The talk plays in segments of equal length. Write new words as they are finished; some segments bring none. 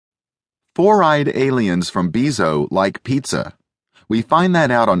Four-eyed aliens from Bezo like pizza. We find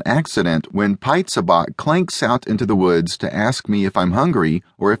that out on accident when Pizabot clanks out into the woods to ask me if I'm hungry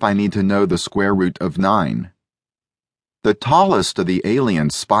or if I need to know the square root of 9. The tallest of the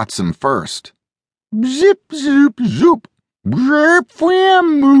aliens spots him first. Zip, zoop, zoop, grip,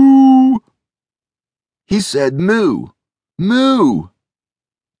 wham, moo. He said moo, moo.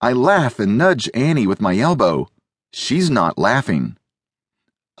 I laugh and nudge Annie with my elbow. She's not laughing.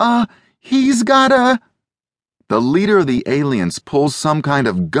 He's got a... The leader of the aliens pulls some kind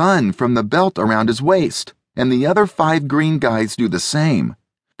of gun from the belt around his waist, and the other 5 green guys do the same.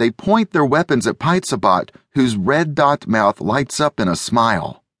 They point their weapons at Pizabot, whose red dot mouth lights up in a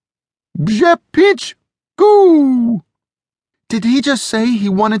smile. Bzep pinch goo! Did he just say he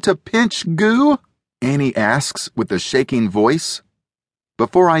wanted to pinch goo? Annie asks with a shaking voice.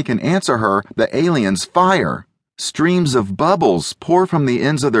 Before I can answer her, the aliens fire. Streams of bubbles pour from the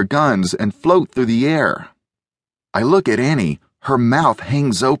ends of their guns and float through the air. I look at Annie. Her mouth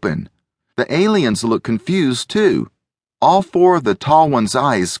hangs open. The aliens look confused, too. All 4 of the tall one's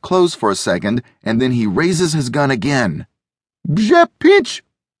eyes close for a second, and then he raises his gun again. Bzep pinch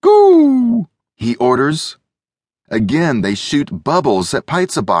goo! He orders. Again, they shoot bubbles at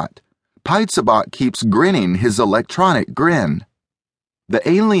Pizabot. Pizabot keeps grinning his electronic grin. The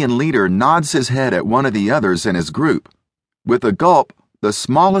alien leader nods his head at one of the others in his group. With a gulp, the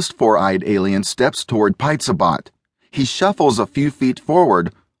smallest 4-eyed alien steps toward Pizabot. He shuffles a few feet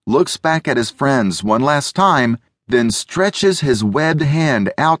forward, looks back at his friends one last time, then stretches his webbed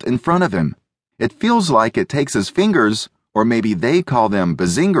hand out in front of him. It feels like it takes his fingers, or maybe they call them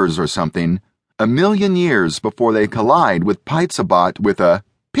bazingers or something, 1,000,000 years before they collide with Pizabot with a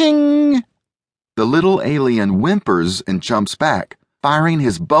ping. The little alien whimpers and jumps back, firing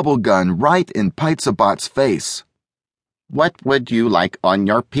his bubble gun right in Pizabot's face. What would you like on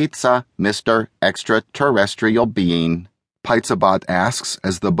your pizza, Mr. Extraterrestrial Being? Pizabot asks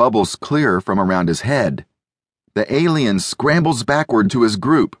as the bubbles clear from around his head. The alien scrambles backward to his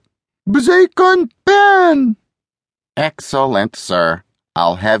group. Bacon pan! Excellent, sir.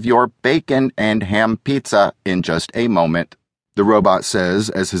 I'll have your bacon and ham pizza in just a moment, the robot says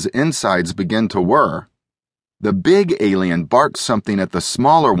as his insides begin to whir. The big alien barks something at the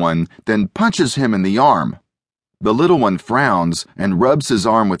smaller one, then punches him in the arm. The little one frowns and rubs his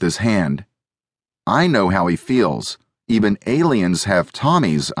arm with his hand. I know how he feels. Even aliens have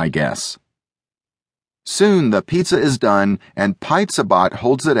Tommies, I guess. Soon the pizza is done, and Pizabot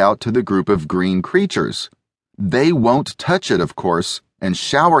holds it out to the group of green creatures. They won't touch it, of course, and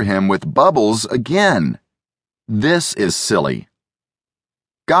shower him with bubbles again. This is silly.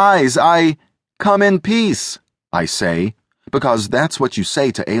 Guys, come in peace, I say, because that's what you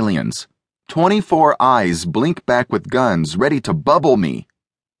say to aliens. 24 eyes blink back with guns ready to bubble me.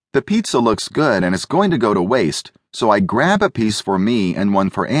 The pizza looks good and it's going to go to waste, so I grab a piece for me and one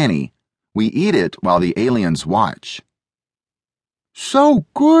for Annie. We eat it while the aliens watch. So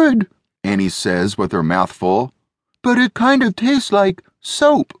good, Annie says with her mouth full, but it kind of tastes like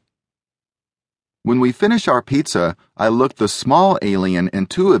soap. When we finish our pizza, I look the small alien in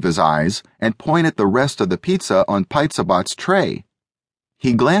 2 of his eyes and point at the rest of the pizza on Pizabot's tray.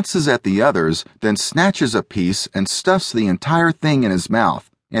 He glances at the others, then snatches a piece and stuffs the entire thing in his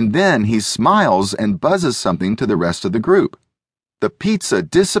mouth, and then he smiles and buzzes something to the rest of the group. The pizza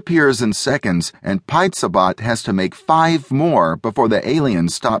disappears in seconds, and Pizabot has to make 5 more before the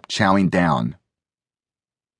aliens stop chowing down.